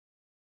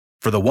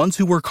For the ones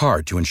who work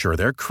hard to ensure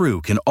their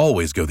crew can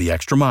always go the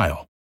extra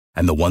mile,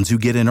 and the ones who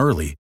get in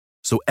early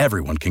so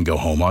everyone can go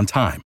home on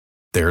time,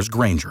 there's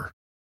Grainger,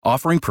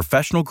 offering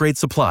professional-grade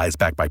supplies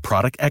backed by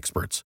product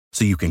experts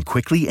so you can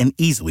quickly and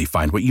easily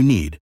find what you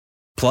need.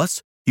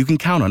 Plus, you can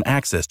count on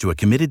access to a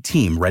committed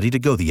team ready to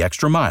go the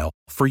extra mile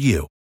for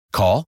you.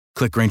 Call,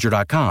 click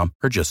Grainger.com,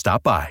 or just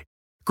stop by.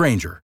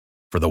 Grainger,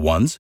 for the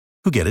ones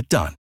who get it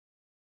done.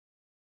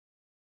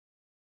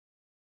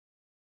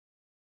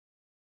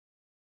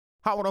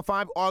 Hot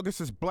 105, August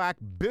is Black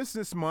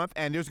Business Month,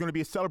 and there's going to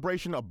be a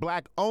celebration of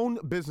Black-owned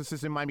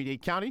businesses in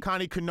Miami-Dade County.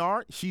 Connie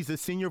Kinnard, she's the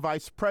Senior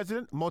Vice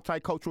President,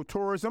 Multicultural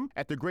Tourism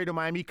at the Greater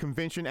Miami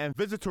Convention and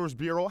Visitors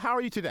Bureau. How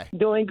are you today?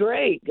 Doing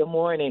great. Good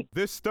morning.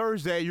 This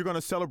Thursday, you're going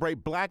to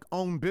celebrate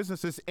Black-owned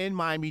businesses in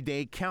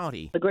Miami-Dade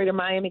County. The Greater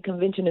Miami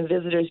Convention and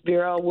Visitors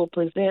Bureau will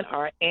present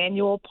our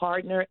annual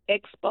Partner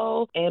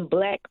Expo and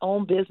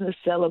Black-owned business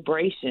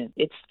celebration.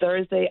 It's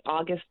Thursday,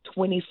 August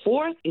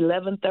 24th,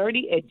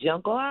 11:30 at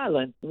Jungle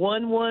Island.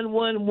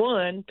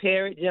 1111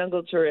 Parrot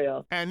Jungle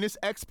Trail. And this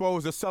expo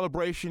is a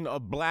celebration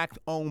of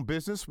Black-owned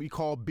business. We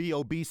call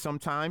BOB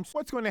sometimes.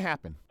 What's going to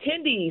happen?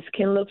 Attendees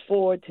can look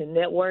forward to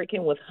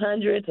networking with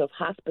hundreds of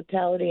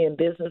hospitality and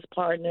business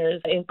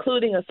partners,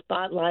 including a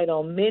spotlight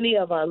on many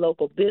of our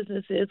local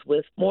businesses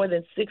with more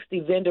than 60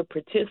 vendor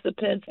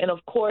participants. And,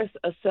 of course,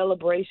 a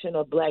celebration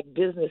of Black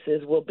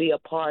businesses will be a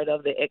part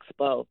of the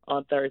expo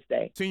on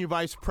Thursday. Senior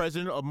Vice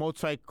President of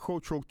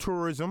Multicultural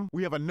Tourism.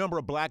 We have a number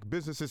of Black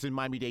businesses in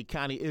Miami-Dade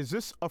County. Is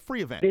this a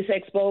free event? This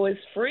expo is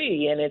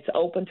free and it's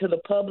open to the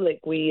public.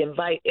 We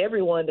invite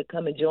everyone to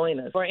come and join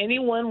us. For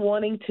anyone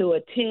wanting to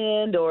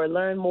attend or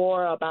learn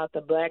more about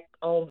the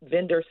Black-owned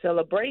vendor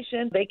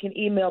celebration, they can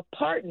email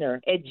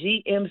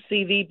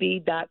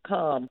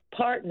partner@gmcvb.com.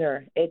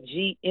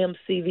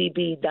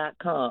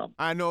 Partner@gmcvb.com.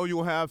 I know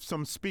you'll have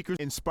some speakers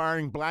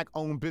inspiring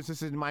Black-owned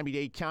businesses in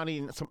Miami-Dade County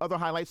and some other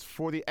highlights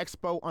for the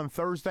expo on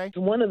Thursday.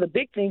 One of the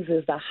big things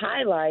is the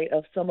highlight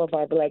of some of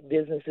our Black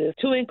businesses,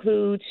 to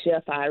include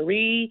Chef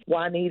Irie,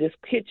 Juanita's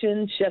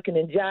Kitchen, Shuckin'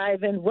 and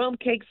Jivin', Rum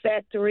Cake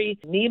Factory,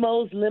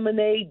 Nemo's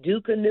Lemonade,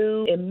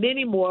 Dukanoo, and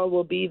many more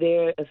will be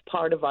there as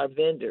part of our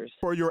vendors.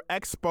 For your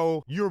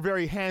expo, you're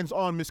very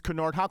hands-on, Ms.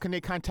 Kinnard. How can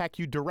they contact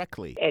you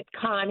directly? At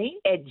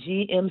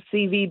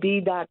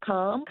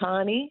Connie@gmcvb.com,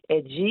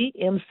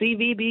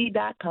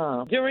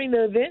 Connie@gmcvb.com. During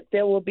the event,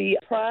 there will be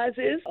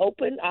prizes,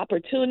 open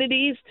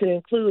opportunities to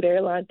include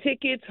airline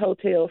tickets,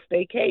 hotel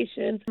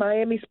staycations,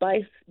 Miami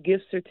Spice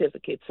gift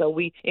certificates. So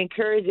we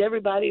encourage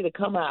everybody to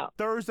come out.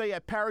 Thursday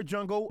at Parrot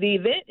Jungle. The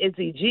event is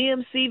the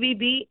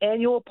GMCVB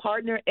Annual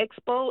Partner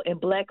Expo and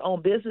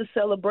Black-owned Business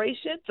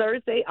Celebration,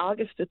 Thursday,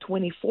 August the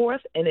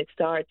 24th, and it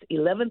starts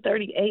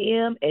 11:30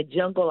 a.m. at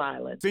Jungle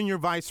Island. Senior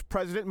Vice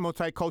President,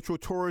 Multicultural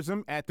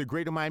Tourism at the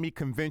Greater Miami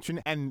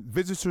Convention and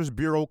Visitors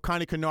Bureau,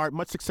 Connie Kinnard.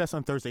 Much success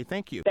on Thursday.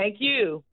 Thank you. Thank you.